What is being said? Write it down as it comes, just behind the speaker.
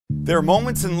There are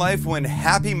moments in life when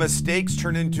happy mistakes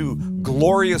turn into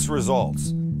glorious results,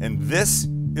 and this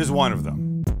is one of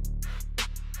them.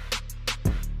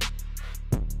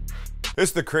 This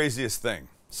is the craziest thing.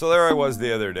 So there I was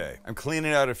the other day. I'm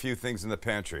cleaning out a few things in the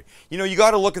pantry. You know, you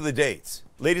got to look at the dates.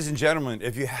 Ladies and gentlemen,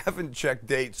 if you haven't checked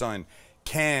dates on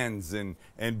cans and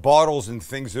bottles and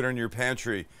things that are in your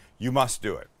pantry, you must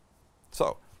do it.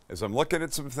 So, as I'm looking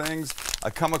at some things, I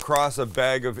come across a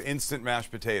bag of instant mashed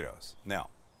potatoes. Now,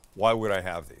 why would I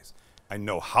have these? I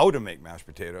know how to make mashed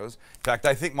potatoes. In fact,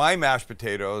 I think my mashed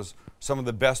potatoes are some of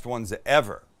the best ones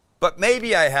ever. But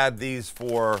maybe I had these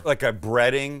for like a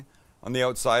breading on the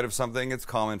outside of something. It's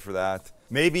common for that.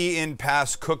 Maybe in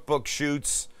past cookbook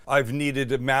shoots, I've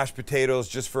needed mashed potatoes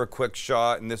just for a quick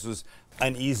shot, and this was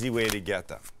an easy way to get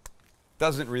them.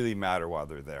 Doesn't really matter while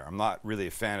they're there. I'm not really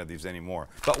a fan of these anymore.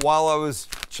 But while I was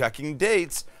checking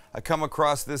dates, I come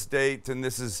across this date, and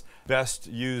this is best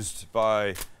used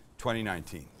by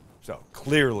 2019. So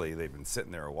clearly they've been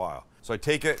sitting there a while. So I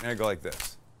take it and I go like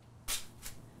this.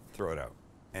 Throw it out.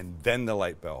 And then the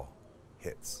light bell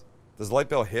hits. Does the light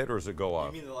bell hit or does it go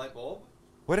off? You mean the light bulb?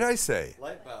 What did I say?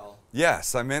 Light bell.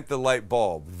 Yes, I meant the light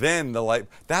bulb. Then the light,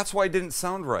 that's why it didn't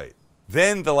sound right.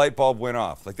 Then the light bulb went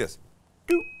off like this,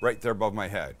 right there above my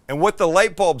head. And what the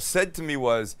light bulb said to me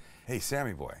was, hey,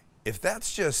 Sammy boy, if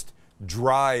that's just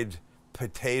dried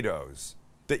potatoes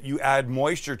that you add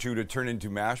moisture to turn into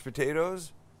mashed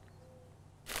potatoes,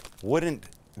 wouldn't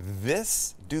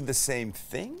this do the same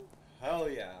thing? Hell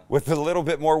yeah. With a little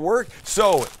bit more work.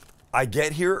 So I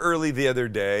get here early the other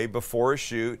day before a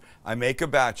shoot. I make a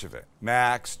batch of it.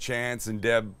 Max, Chance, and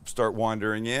Deb start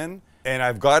wandering in, and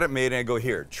I've got it made, and I go,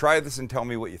 here, try this and tell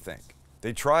me what you think.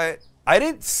 They try it. I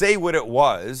didn't say what it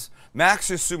was. Max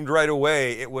assumed right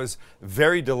away it was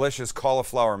very delicious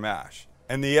cauliflower mash.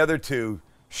 And the other two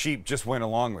sheep just went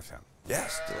along with him.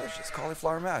 Yes, delicious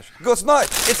cauliflower mash. He goes, it's not.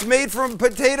 It's made from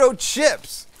potato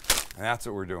chips. And that's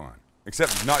what we're doing.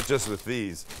 Except not just with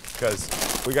these, because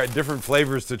we got different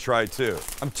flavors to try too.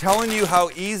 I'm telling you how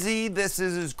easy this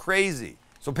is crazy.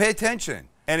 So pay attention.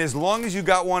 And as long as you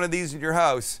got one of these in your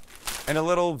house and a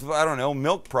little, I don't know,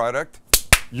 milk product,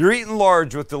 you're eating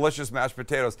large with delicious mashed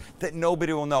potatoes that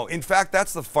nobody will know. In fact,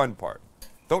 that's the fun part.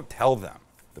 Don't tell them,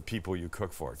 the people you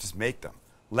cook for. Just make them.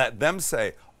 Let them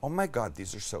say, oh my God,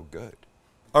 these are so good.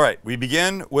 All right, we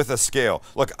begin with a scale.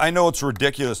 Look, I know it's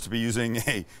ridiculous to be using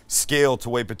a scale to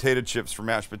weigh potato chips for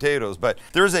mashed potatoes, but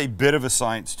there's a bit of a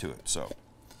science to it. So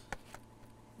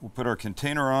we'll put our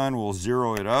container on, we'll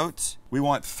zero it out. We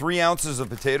want 3 ounces of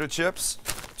potato chips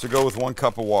to go with 1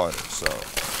 cup of water. So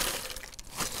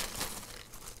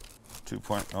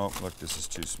oh, look, this is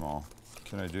too small.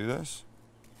 Can I do this?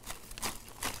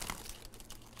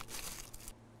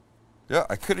 Yeah,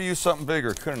 I could have used something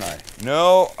bigger, couldn't I?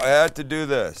 No, I had to do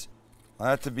this.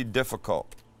 I had to be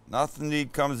difficult. Nothing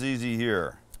comes easy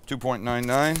here.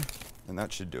 2.99, and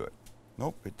that should do it.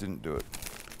 Nope, it didn't do it.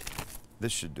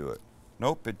 This should do it.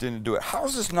 Nope, it didn't do it. How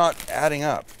is this not adding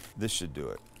up? This should do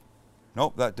it.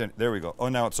 Nope, that didn't. There we go. Oh,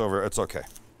 now it's over. It's okay.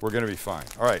 We're gonna be fine.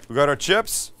 All right, we got our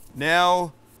chips.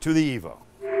 Now to the Evo.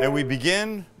 And we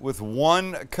begin with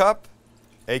 1 cup,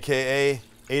 AKA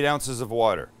 8 ounces of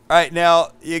water. All right,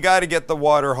 now you got to get the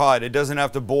water hot. It doesn't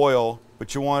have to boil,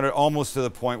 but you want it almost to the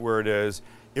point where it is.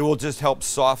 It will just help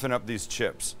soften up these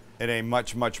chips in a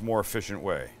much, much more efficient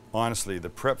way. Honestly, the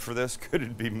prep for this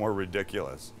couldn't be more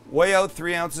ridiculous. Weigh out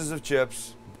 3 ounces of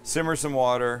chips, simmer some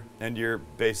water, and you're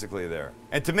basically there.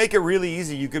 And to make it really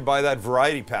easy, you could buy that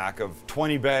variety pack of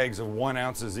 20 bags of 1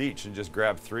 ounces each and just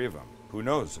grab 3 of them. Who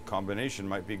knows, a combination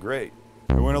might be great.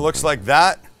 And when it looks like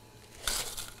that,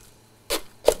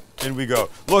 in we go.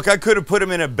 Look, I could have put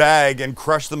them in a bag and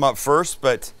crushed them up first,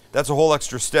 but that's a whole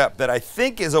extra step that I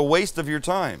think is a waste of your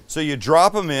time. So you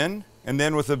drop them in, and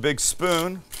then with a big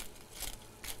spoon,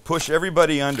 push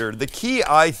everybody under. The key,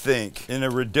 I think, in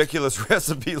a ridiculous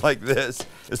recipe like this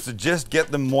is to just get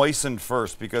them moistened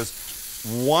first, because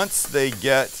once they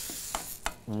get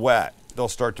wet, they'll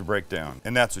start to break down,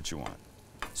 and that's what you want.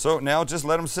 So now just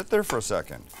let them sit there for a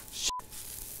second.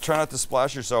 Try not to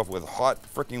splash yourself with hot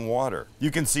freaking water.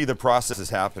 You can see the process is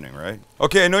happening, right?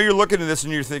 Okay, I know you're looking at this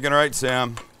and you're thinking, all right,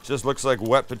 Sam, just looks like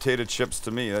wet potato chips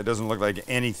to me. That doesn't look like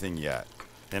anything yet.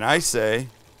 And I say,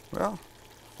 well,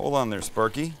 hold on there,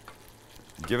 Sparky.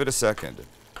 Give it a second.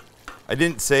 I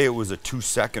didn't say it was a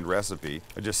 2-second recipe.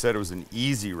 I just said it was an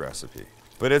easy recipe.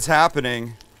 But it's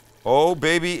happening. Oh,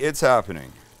 baby, it's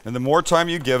happening. And the more time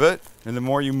you give it, and the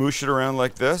more you moosh it around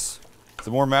like this, the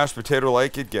more mashed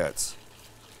potato-like it gets.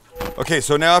 Okay,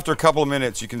 so now after a couple of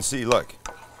minutes, you can see, look.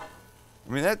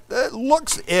 I mean, that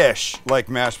looks-ish like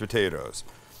mashed potatoes.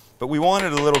 But we want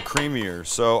it a little creamier,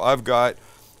 so I've got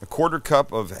A 1/4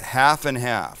 cup of half and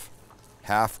half.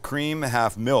 Half cream,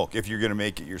 half milk if you're gonna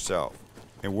make it yourself.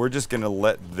 And we're just gonna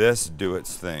let this do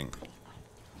its thing.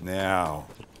 Now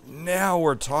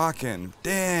we're talking,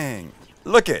 dang.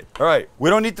 Look it, all right, we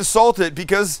don't need to salt it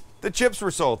because the chips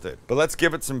were salted. But let's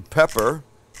give it some pepper.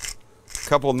 A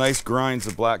couple nice grinds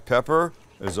of black pepper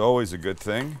is always a good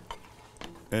thing.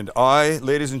 And I,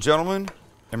 ladies and gentlemen,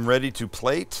 am ready to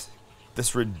plate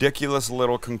this ridiculous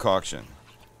little concoction.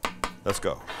 Let's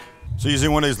go. So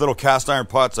using one of these little cast iron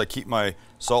pots I keep my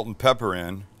salt and pepper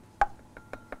in,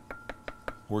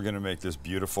 we're gonna make this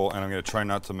beautiful, and I'm gonna try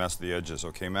not to mess the edges,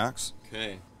 okay, Max?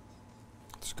 Okay.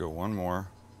 Let's go one more.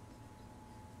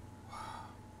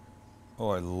 Oh,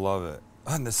 I love it.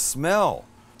 And the smell.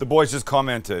 The boys just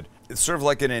commented, it's sort of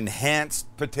like an enhanced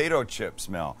potato chip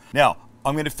smell. Now,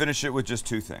 I'm gonna finish it with just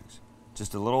 2 things.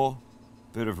 Just a little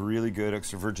bit of really good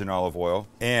extra virgin olive oil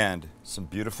and some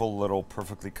beautiful little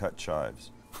perfectly cut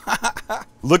chives.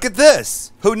 Look at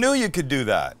this. Who knew you could do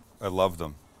that? I love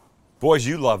them. Boys,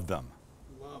 you love them.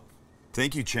 Love.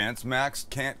 Thank you, Chance. Max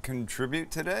can't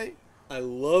contribute today. I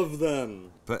love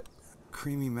them. But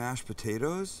creamy mashed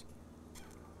potatoes?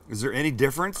 Is there any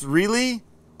difference? Really?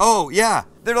 Oh, yeah.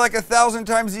 They're like 1,000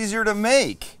 times easier to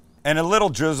make. And a little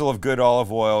drizzle of good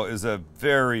olive oil is a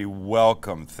very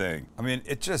welcome thing. I mean,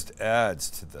 it just adds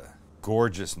to the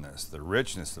gorgeousness, the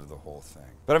richness of the whole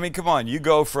thing. But I mean, come on, you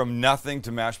go from nothing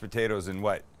to mashed potatoes in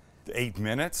what, 8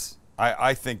 minutes?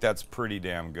 I think that's pretty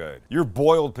damn good. Your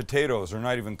boiled potatoes are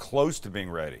not even close to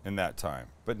being ready in that time.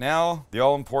 But now, the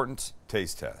all-important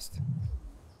taste test.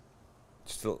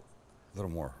 Just a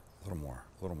little more, a little more,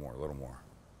 a little more, a little more.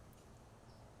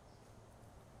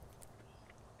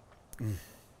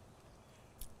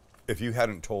 If you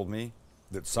hadn't told me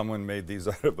that someone made these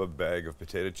out of a bag of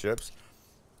potato chips,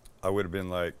 I would have been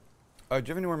like, oh, do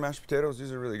you have any more mashed potatoes?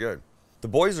 These are really good. The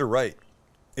boys are right.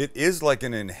 It is like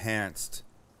an enhanced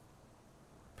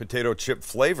potato chip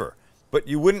flavor, but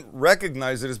you wouldn't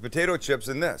recognize it as potato chips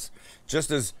in this,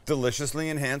 just as deliciously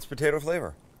enhanced potato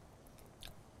flavor.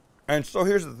 And so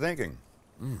here's the thinking.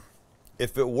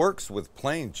 If it works with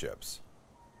plain chips,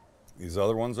 these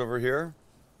other ones over here,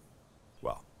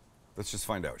 well, let's just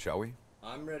find out, shall we?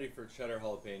 I'm ready for cheddar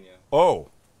jalapeno. Oh, do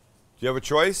you have a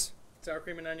choice? Sour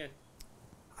cream and onion.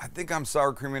 I think I'm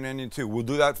sour cream and onion too. We'll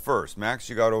do that first. Max,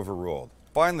 you got overruled.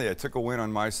 Finally, I took a win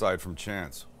on my side from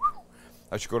Chance.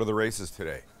 I should go to the races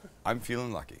today. I'm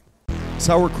feeling lucky.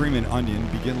 Sour cream and onion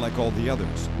begin like all the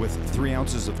others, with 3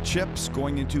 ounces of chips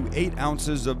going into 8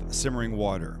 ounces of simmering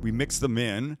water. We mix them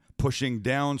in, pushing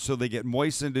down so they get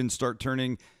moistened and start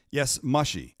turning, yes,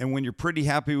 mushy. And when you're pretty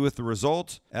happy with the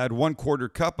result, add 1/4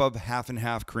 cup of half and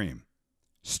half cream.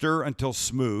 Stir until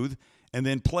smooth, and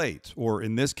then plate, or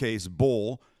in this case,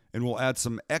 bowl, and we'll add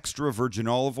some extra virgin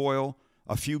olive oil,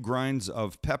 a few grinds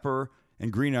of pepper,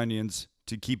 and green onions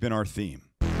to keep in our theme.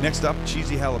 Next up,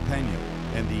 cheesy jalapeno,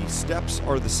 and the steps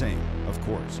are the same, of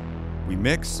course. We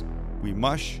mix, we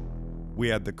mush,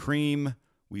 we add the cream,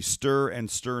 we stir and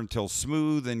stir until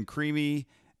smooth and creamy,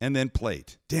 and then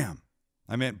plate. Damn,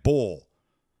 I meant bowl.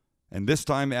 And this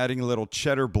time adding a little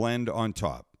cheddar blend on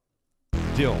top.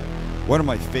 Dill, one of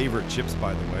my favorite chips,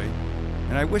 by the way,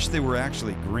 and I wish they were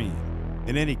actually green.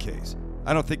 In any case,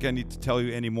 I don't think I need to tell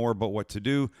you any more about what to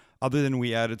do, other than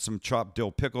we added some chopped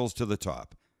dill pickles to the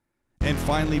top. And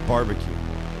finally, barbecue.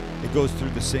 It goes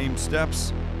through the same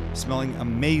steps, smelling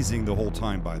amazing the whole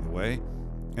time, by the way,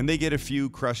 and they get a few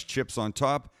crushed chips on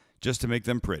top just to make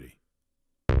them pretty.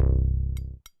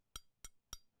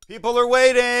 People are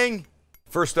waiting!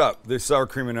 First up, the sour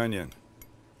cream and onion.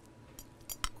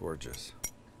 Gorgeous.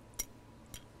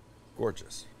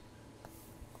 Gorgeous.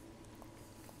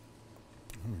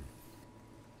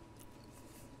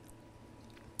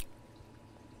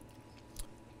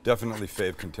 Definitely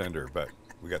fave contender, but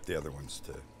we got the other ones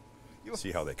to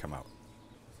see how they come out.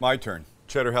 My turn.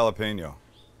 Cheddar jalapeno.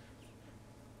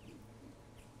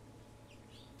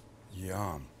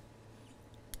 Yum.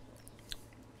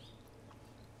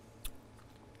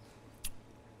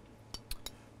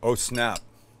 Oh snap.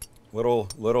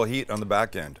 Little heat on the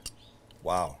back end.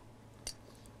 Wow.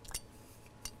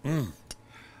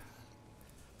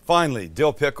 Finally,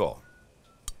 dill pickle.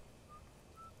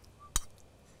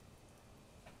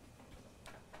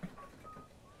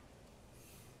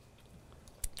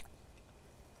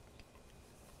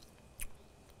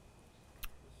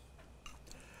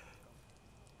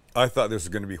 I thought this was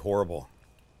going to be horrible.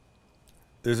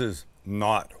 This is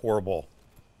not horrible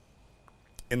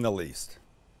in the least.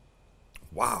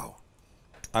 Wow.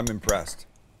 I'm impressed.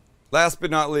 Last but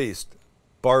not least,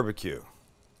 barbecue.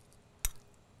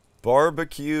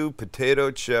 Barbecue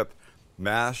potato chip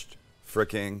mashed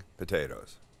fricking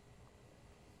potatoes.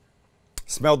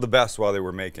 Smelled the best while they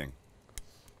were making.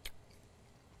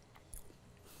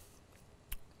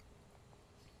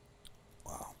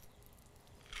 Wow.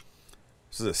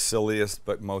 This is the silliest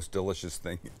but most delicious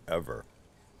thing ever.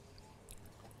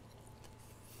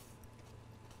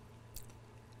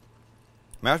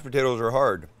 Mashed potatoes are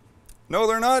hard. No,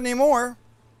 they're not anymore.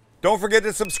 Don't forget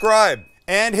to subscribe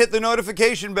and hit the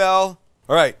notification bell.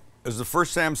 All right, as the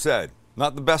first Sam said,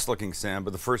 not the best looking Sam,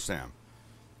 but the first Sam.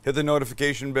 Hit the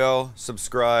notification bell,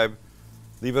 subscribe,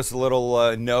 leave us a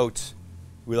little note.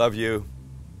 We love you.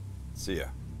 See ya.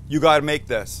 You gotta make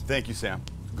this. Thank you, Sam.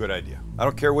 Good idea. I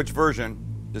don't care which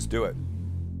version, just do it.